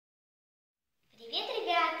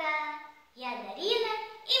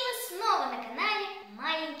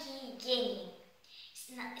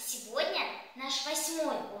Сегодня наш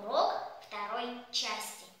 8-й урок второй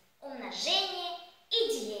части «Умножение и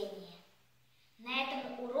деление». На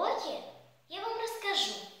этом уроке я вам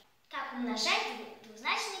расскажу, как умножать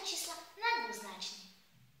двузначные числа на двузначные.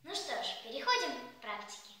 Ну что ж, переходим к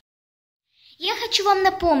практике. Я хочу вам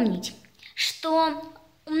напомнить, что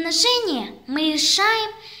умножение мы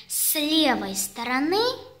решаем с левой стороны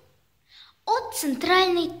от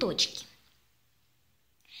центральной точки.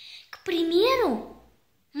 К примеру,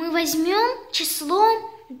 мы возьмем число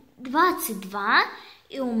 22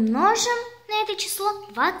 и умножим на это число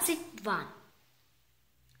 22.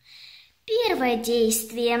 Первое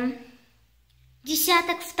действие.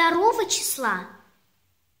 Десяток второго числа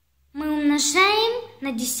мы умножаем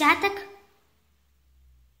на десяток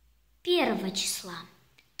первого числа.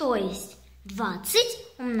 То есть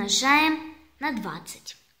 20 умножаем на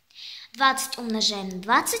 20. 20 умножаем на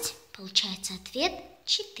 20, получается ответ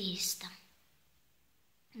 400.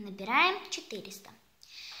 Набираем 400.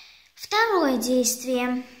 Второе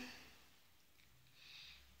действие.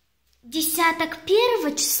 Десяток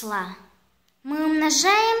первого числа мы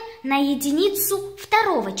умножаем на единицу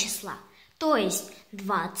второго числа. То есть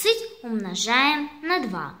 20 умножаем на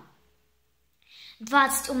 2.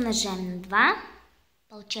 20 умножаем на 2,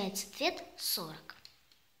 получается ответ 40.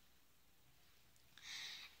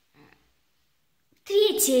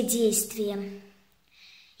 Третье действие.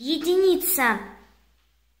 Единица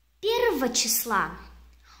первого числа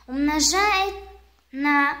умножает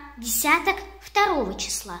на десяток второго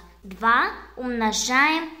числа. 2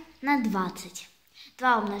 умножаем на 20.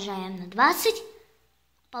 2 умножаем на 20,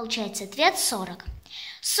 получается ответ 40.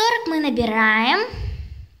 40 мы набираем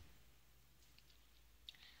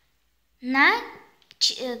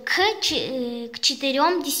к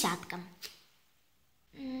 4 десяткам.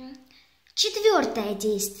 Четвертое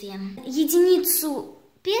действие. Единицу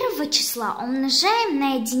первого числа умножаем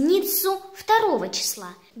на единицу второго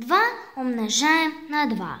числа. 2 умножаем на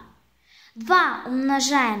 2. 2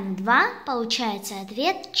 умножаем на 2, получается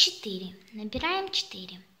ответ 4. Набираем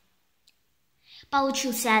 4.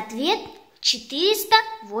 Получился ответ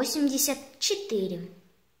 484.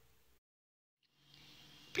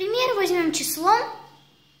 К примеру, возьмем число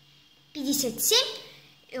 57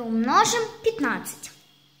 и умножим 15.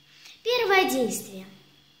 Первое действие.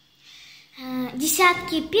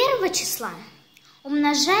 Десятки первого числа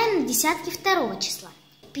умножаем на десятки второго числа.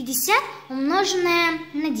 50 умноженное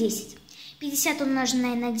на 10. 50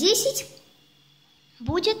 умноженное на 10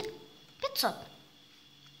 будет 500.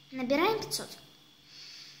 Набираем 500.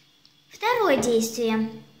 Второе действие.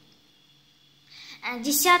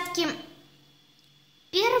 Десятки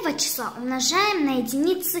первого числа умножаем на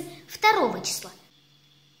единицы второго числа.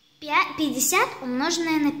 50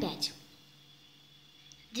 умноженное на 5.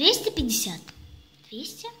 250.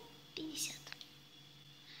 250.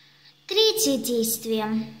 Третье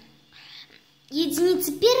действие.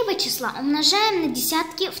 Единицы первого числа умножаем на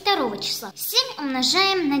десятки второго числа. 7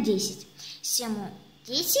 умножаем на 10. 7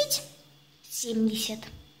 10, 70.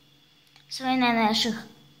 Вспоминая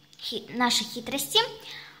наши хитрости.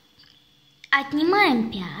 Отнимаем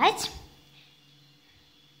 5.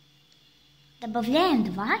 Добавляем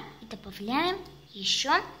 2 и добавляем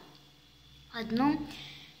еще 1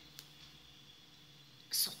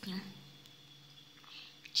 сотню.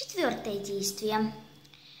 Четвертое действие.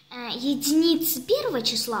 Единицы первого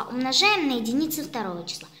числа умножаем на единицы второго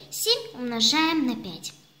числа. 7 умножаем на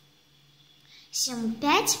 5. 7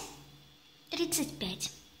 5,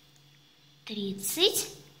 35.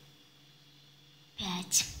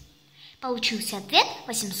 35. Получился ответ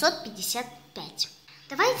 855.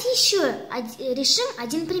 Давайте еще решим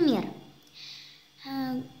один пример.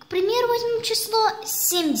 К примеру, возьмем число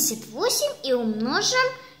 78 и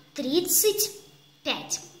умножим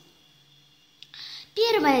 35.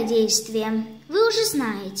 Первое действие вы уже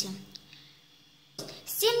знаете.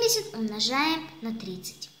 70 умножаем на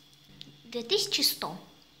 30. 2100.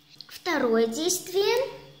 Второе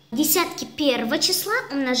действие. Десятки первого числа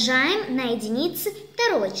умножаем на единицы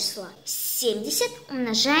второго числа. 70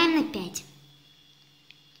 умножаем на 5.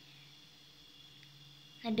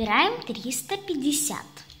 Набираем 350.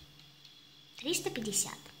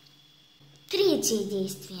 350. Третье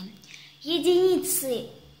действие. Единицы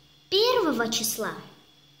первого числа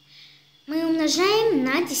мы умножаем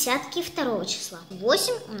на десятки второго числа.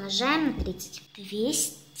 8 умножаем на 30.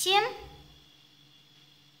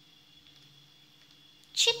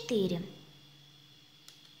 204.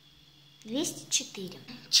 204.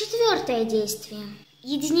 Четвертое действие.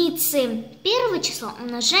 Единицы первого числа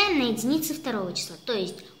умножаем на единицы второго числа. То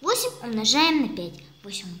есть 8 умножаем на 5.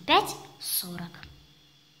 8 5 40.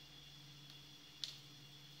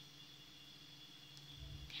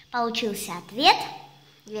 Получился ответ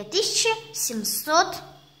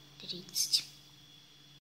 2730.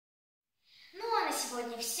 Ну а на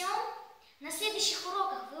сегодня все. На следующих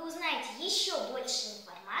уроках вы узнаете еще больше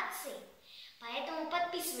информации, поэтому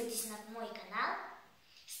подписывайтесь на мой канал,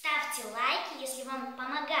 ставьте лайки, если вам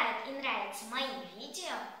помогают и нравятся мои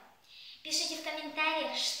видео, пишите в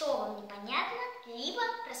комментариях, что вам непонятно, либо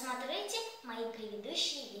просмотрите мои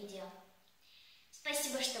предыдущие видео.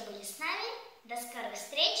 Спасибо, что были с нами. До скорых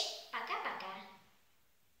встреч. Пока-пока.